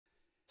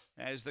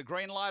As the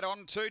green light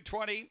on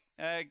 220.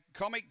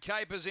 Comic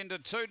Capers into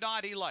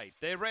 290 late.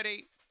 They're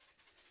ready.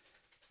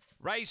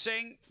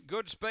 Racing,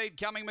 good speed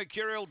coming.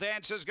 Mercurial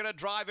Dancer's going to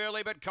drive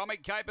early, but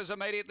Comic Capers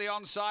immediately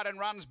onside and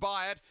runs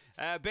by it.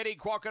 Betty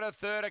Quokka a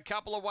third, a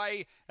couple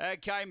away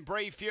came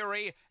Bree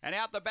Fury, and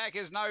out the back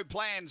is No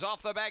Plans.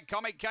 Off the back,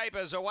 Comic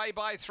Capers away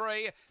by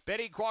 3.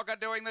 Betty Quokka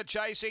doing the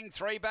chasing,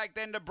 3 back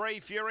then to Bree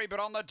Fury,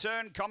 but on the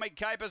turn, Comic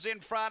Capers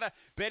in front.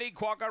 Betty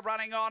Quokka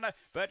running on,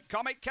 but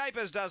Comic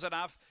Capers does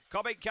enough.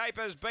 Comic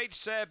Capers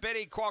beats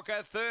Betty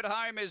Quokka. Third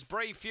home is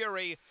Bree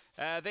Fury.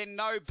 Then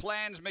No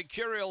Plans,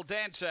 Mercurial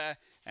Dancer,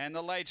 and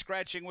the late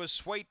scratching was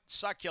Sweet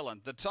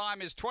Succulent. The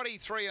time is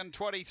 23 and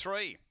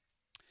 23.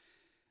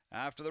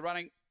 After the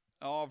running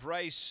of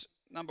race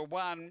number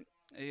 1,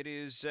 it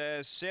is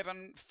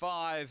 7,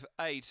 5,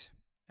 8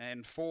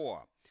 and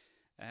 4.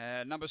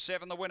 Number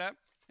 7, the winner,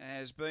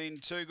 has been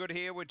too good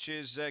here, which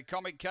is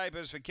Comic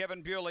Capers for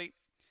Kevin Bewley.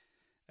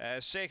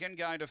 Second,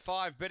 going to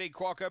 5, Betty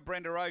Quokka,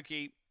 Brenda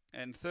Oakey.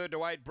 And third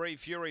to 8, Bree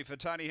Fury for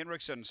Tony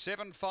Henriksen.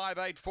 7, 5,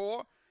 8,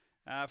 4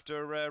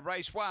 after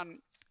race 1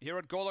 here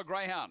at Gawler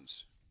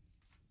Greyhounds.